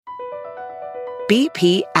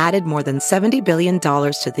BP added more than $70 billion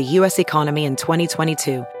to the U.S. economy in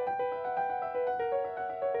 2022.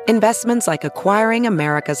 Investments like acquiring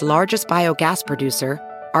America's largest biogas producer,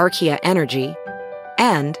 Archaea Energy,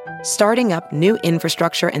 and starting up new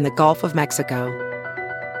infrastructure in the Gulf of Mexico.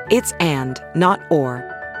 It's and, not or.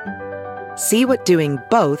 See what doing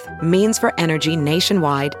both means for energy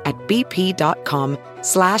nationwide at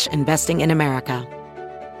bp.com/investing in America.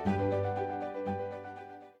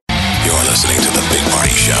 You're listening to The Big Party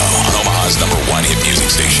Show on Omaha's #1 hit music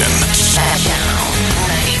station. Channel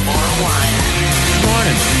 94.1. Good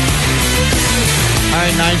morning. All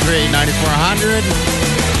right, 938-9400.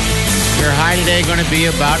 Your high today going to be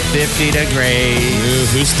about 50 degrees. Ooh,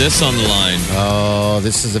 who's this on the line? Oh,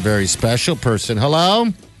 this is a very special person. Hello?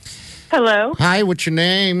 Hello. Hi, what's your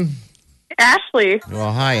name? Ashley.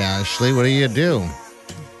 Well, hi, Ashley. What do you do?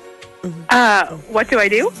 What do I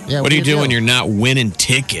do? Yeah, What do you do when you're not winning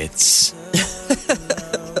tickets?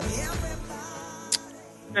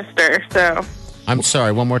 Minister. So, I'm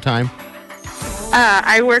sorry, one more time.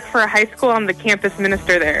 I work for a high school. I'm the campus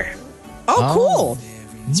minister there. Oh, cool.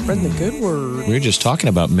 Spreading the good word. We were just talking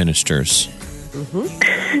about ministers. Well,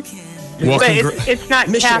 But it's not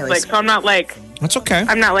Missionaries. Catholic, so I'm not like that's okay.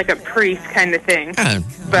 I'm not like a priest kind of thing. Yeah.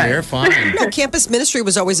 But You're fine. No, campus ministry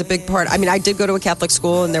was always a big part. I mean, I did go to a Catholic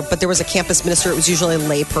school, but there was a campus minister. It was usually a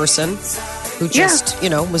lay person who just,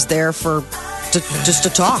 was there just to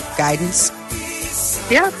talk, guidance.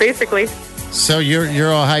 yeah, basically, So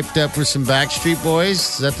you're all hyped up for some Backstreet Boys?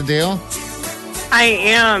 Is that the deal? I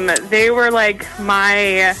am. They were like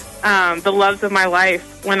my the loves of my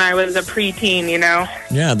life when I was a preteen.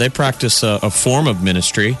 Yeah, they practice a form of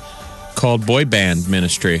ministry called boy band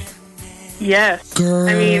ministry. Yes.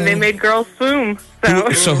 I mean, they made girls swoon.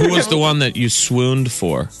 So who was the one that you swooned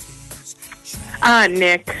for?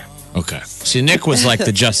 Nick. Okay. See, Nick was like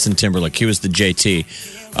the Justin Timberlake. He was the JT.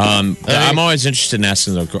 I'm always interested in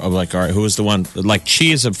asking, like, all right, who was the one? Like,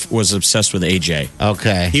 Cheese was obsessed with AJ.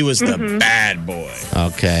 Okay. He was the bad boy.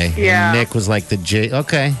 Okay. Yeah. Nick was like the J.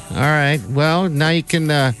 Okay. All right. Well, now you can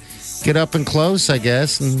get up and close, I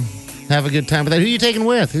guess, and have a good time with that. Who are you taking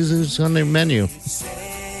with? Who's on the menu?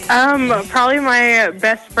 Probably my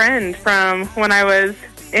best friend from when I was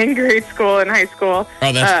in grade school and high school.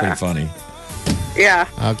 Oh, that's pretty funny. Yeah.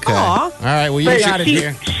 Okay. Aw. All right. Well, you But got it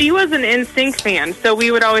here. she was an NSYNC fan, so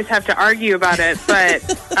we would always have to argue about it. But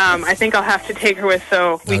I think I'll have to take her with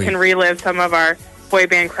so we can relive some of our boy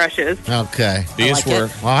band crushes. Okay. These were.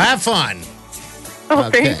 Well, have fun. Oh,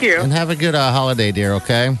 Okay. thank you. And have a good holiday, dear,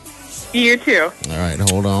 okay? You too. All right.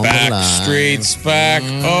 Hold on. the line. Backstreet's back.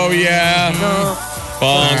 Oh, yeah.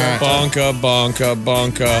 Bonka, bonka,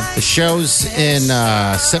 bonka. The show's in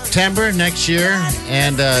September next year,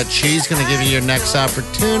 and she's going to give you your next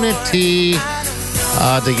opportunity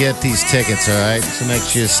to get these tickets, all right? So make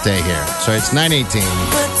sure you stay here. So it's 9:18.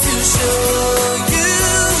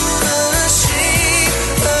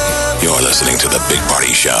 You're listening to The Big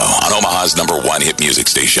Party Show on Omaha's #1 hit music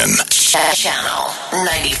station. Channel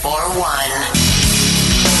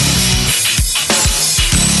 94.1.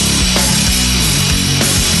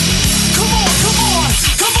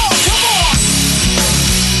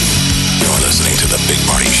 You're listening to The Big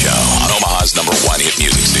Party Show on Omaha's #1 hit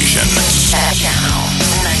music station. Channel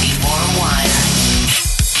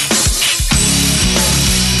 94.1.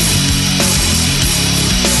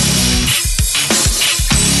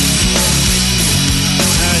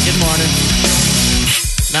 Good morning.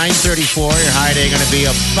 9:34. Your high day going to be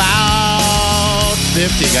about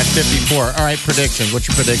 50. Got 54. All right, predictions. What's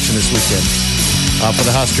your prediction this weekend for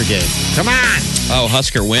the Husker game? Come on. Oh,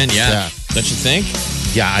 Husker win, yeah. Don't you think?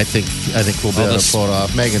 Yeah, I think we'll be able to pull it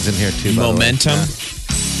off. Megan's in here too. by the way. Momentum. Yeah.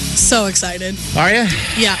 So excited. Are you?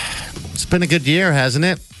 Yeah. It's been a good year, hasn't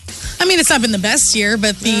it? I mean, it's not been the best year,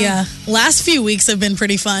 but the last few weeks have been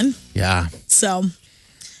pretty fun. Yeah. So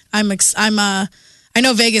I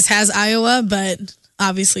know Vegas has Iowa, but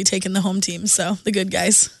obviously taking the home team. So the good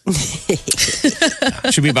guys.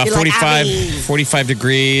 Should be about 45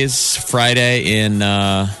 degrees Friday in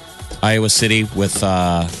Iowa City with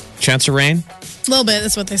chance of rain. A little bit.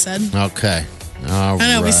 That's what they said. Okay. All I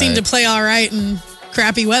know. We seem to right. play all right in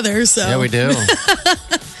crappy weather. So Yeah, we do.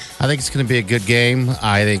 I think it's going to be a good game.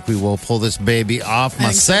 I think we will pull this baby off I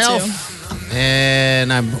think so, myself.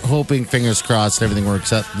 And I'm hoping, fingers crossed, everything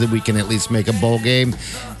works out, that we can at least make a bowl game.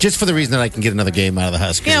 Just for the reason that I can get another game out of the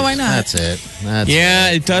Huskers. Yeah, why not? That's it.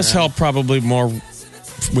 It does help probably more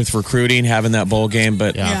with recruiting, having that bowl game.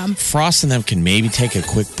 But Yeah. Frost and them can maybe take a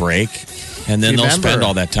quick break And then they'll Remember. spend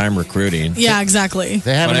all that time recruiting. Yeah, exactly.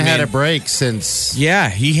 They haven't But I had a mean- break since. Yeah,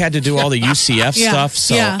 he had to do all the UCF Yeah, stuff.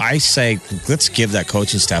 So yeah. I say, let's give that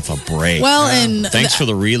coaching staff a break. Well, and Thanks for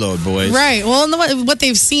the reload, boys. right. Well, and what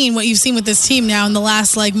they've seen, what you've seen with this team now in the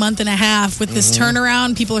last like month and a half with this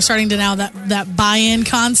turnaround, people are starting to now that buy-in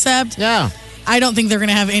concept. Yeah. I don't think they're going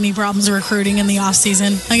to have any problems recruiting in the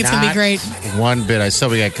offseason. I think it's going to be Not great. One bit. I saw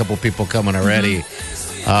we got a couple people coming already,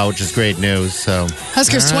 which is great news. So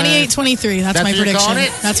Huskers All right. 28-23. That's That's my what you're prediction. calling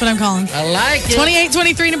it? That's what I'm calling. I like it.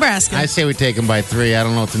 28-23 Nebraska. I say we take them by 3. I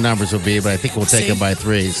don't know what the numbers will be, but I think we'll take See. them by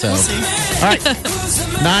 3. So, We'll see. all right,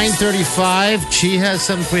 9:35. Chi has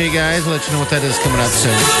something for you guys. We'll let you know what that is coming up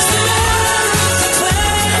soon.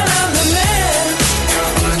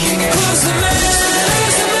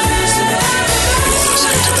 You're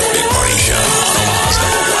listening to the Big Party Show on Omaha's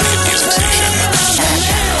number 1 hit music station.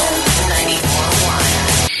 Channel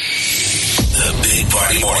 94.1. The Big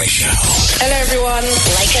Party Morning Show. Hello, everyone.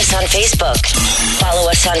 Like us on Facebook. Follow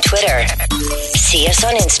us on Twitter. See us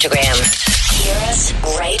on Instagram. Hear us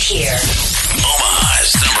right here.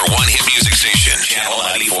 Omaha's number 1 hit music station. Channel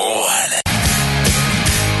 94.1.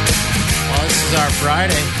 Well, this is our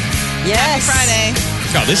Friday. Yes. Friday.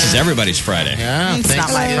 Oh, this is everybody's Friday. Yeah, It's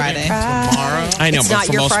not my Thanksgiving Friday. tomorrow. I know, It's but not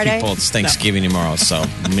for your most Friday? people, it's Thanksgiving tomorrow. So,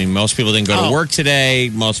 I mean, most people didn't go Oh. to work today.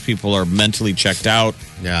 Most people are mentally checked out.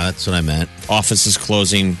 Yeah, that's what I meant. Office is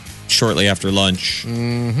closing shortly after lunch.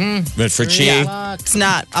 Mm-hmm. But for Chi, Yeah. It's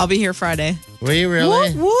not. I'll be here Friday. Were you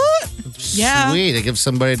really? What? Yeah. Sweet. They give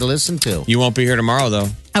somebody to listen to. you won't be here tomorrow, though.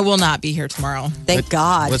 I will not be here tomorrow. Thank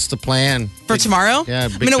God. What's the plan? For tomorrow? Yeah,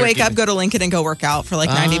 I'm big going to wake turkey. up, go to Lincoln, and go work out for like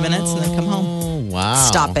 90 minutes and then come home. Oh, wow.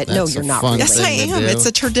 Stop it. No, That's you're a not fun really. Yes, I thing to am. do. It's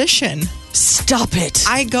a tradition. Stop it.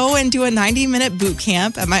 I go and do a 90-minute boot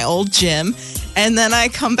camp at my old gym, and then I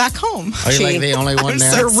come back home. Are you like the only one I'm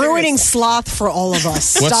there? so You're ruining sloth for all of us.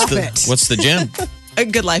 Stop it. What's the gym? A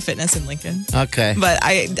Good Life Fitness in Lincoln. Okay. But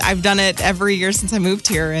I've done it every year since I moved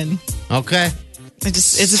here, and Okay.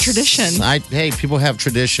 it's a tradition. Hey, people have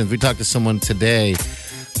traditions. We talked to someone today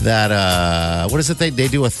that what is it? They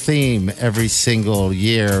do a theme every single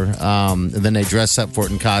year, and then they dress up for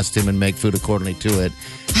it in costume and make food accordingly to it.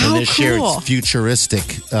 How and this year cool. it's futuristic.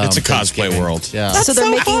 It's a cosplay Thanksgiving. world. Yeah. That's So they're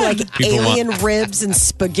so making fun. like People alien ribs and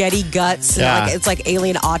spaghetti guts. And Yeah. it's like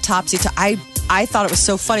alien autopsy. I thought it was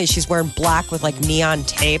so funny. She's wearing black with like neon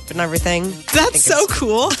tape and everything. That's so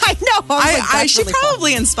cool. I know. I was like, I that's she really cool.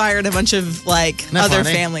 probably inspired a bunch of like Isn't that other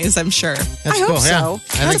funny? families, I'm sure. That's I hope cool. so. Yeah. How I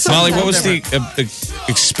think does so. Molly, Something what was the different.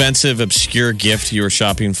 expensive, obscure gift you were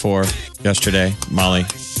shopping for yesterday, Molly?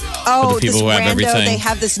 Oh, for the people this who have rando, everything. they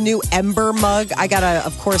have this new Ember mug. I got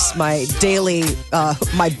of course, my daily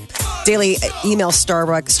email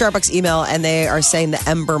Starbucks email, and they are saying the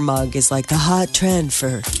Ember mug is like the hot trend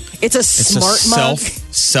for. It's a It's smart a mug.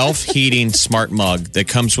 self-heating smart mug that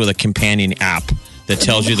comes with a companion app that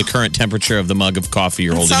tells you the current temperature of the mug of coffee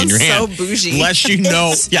you're holding in your sounds hand. so bougie. Lets you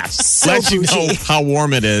know, It's yes, so lets you know bougie. how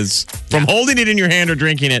warm it is from holding it in your hand or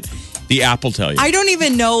drinking it. The app will tell you. I don't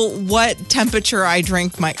even know what temperature I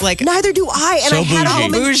drink my like Neither do I. And So I had a bougie.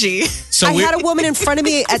 woman. bougie. so I we- had a woman in front of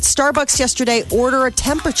me at Starbucks yesterday order a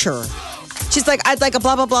temperature. She's like, I'd like a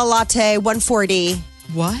blah blah blah latte, 140.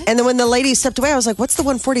 What? And then when the lady stepped away, I was like, "What's the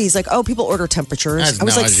 140?" He's like, "Oh, people order temperatures." That's I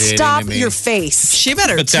was like, nauseating "Stop to me. your face." She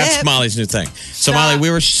better But tip. that's Molly's new thing. So, Molly, we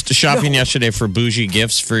were shopping yesterday for bougie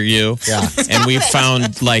gifts for you. Yeah. And we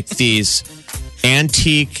found like these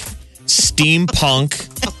antique, steampunk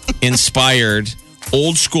inspired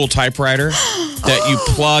old school typewriter that you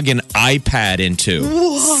plug an iPad into.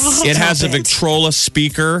 It has a Victrola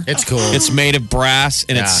speaker. It's cool. It's made of brass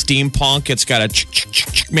and it's Yeah. steampunk. It's got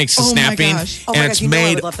a makes a Oh my snapping. gosh. Oh my and God, it's you know I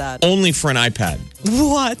made would love that. only for an iPad.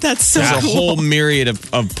 What? That's so There's a cool. whole myriad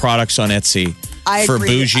of products on Etsy I for agree.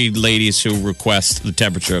 bougie ladies who request the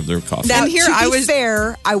temperature of their coffee. Now, And here to I be was-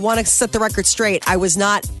 fair, I want to set the record straight. I was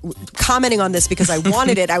not commenting on this because I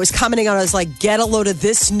wanted it. I was commenting on it as like, get a load of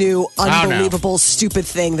this new, no. unbelievable, stupid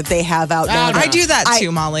thing that they have out now. no. I do that I-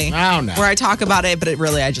 too, Molly. Oh, no. Where I talk about it, but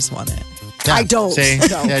I just want it. Yeah. I don't. See?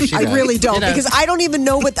 No, Yeah, she I does. really don't You know. because I don't even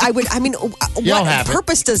know what I would. I mean, what have it.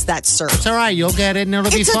 purpose does that serve? It's all right. You'll get it, and it'll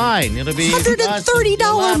be It's a fine. It'll be $130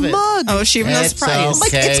 You'll love it. mug. Oh, she even knows It's price.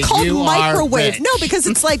 Like okay. it's called You are microwave. rich. No, because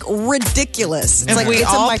it's like ridiculous. It's If like we it's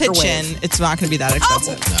all a microwave. pitch in, it's not going to be that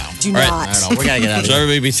expensive. Do All right. not. I don't know. We gotta get out of So here.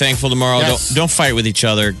 everybody be thankful tomorrow. Yes. Don't fight with each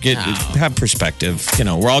other. Have perspective. You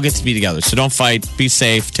know, we're all get to be together. So don't fight. Be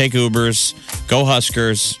safe. Take Ubers. Go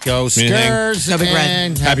Huskers. Go Anything? Skurs. Go Big Red.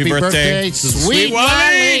 and Happy birthday. Sweet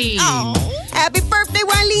Wileen. Oh, happy birthday,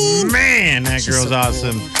 Wileen. Man, that girl's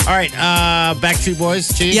awesome. All right, Backstreet Boys,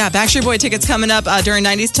 Chief. Yeah, Backstreet Boy tickets coming up during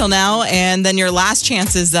 90s till now. And then your last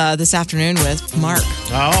chance is this afternoon with Mark.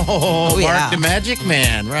 Oh, yeah. Mark the Magic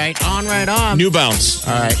Man. Right on, right on. New Bounce.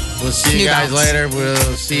 All right, we'll see you New guys Bounce. later.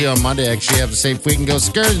 We'll see you on Monday. Actually, have a safe week and go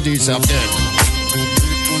skirt and do yourself good.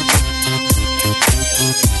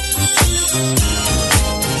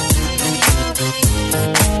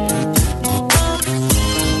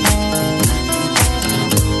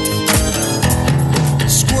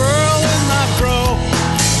 Squirrel in my fro,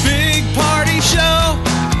 big party show.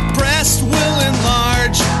 Breast will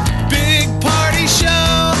enlarge, big party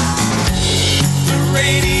show. The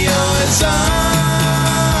radio is on.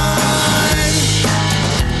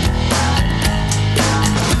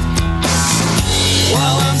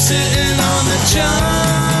 While I'm sitting on the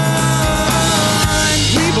john.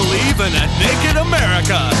 We believe in a naked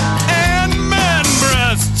America and man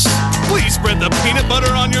breasts. Please spread the peanut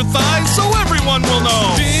butter on your thighs so everyone will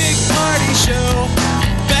know. Big party show.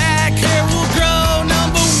 Back hair will grow.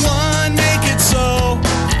 Number one, make it so.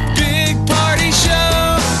 Big party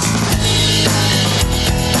show.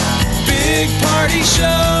 Big party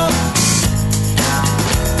show.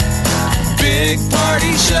 Big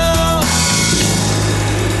party show.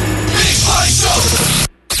 Big Party Show.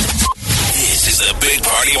 This is the Big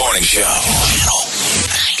Party Morning Show. Channel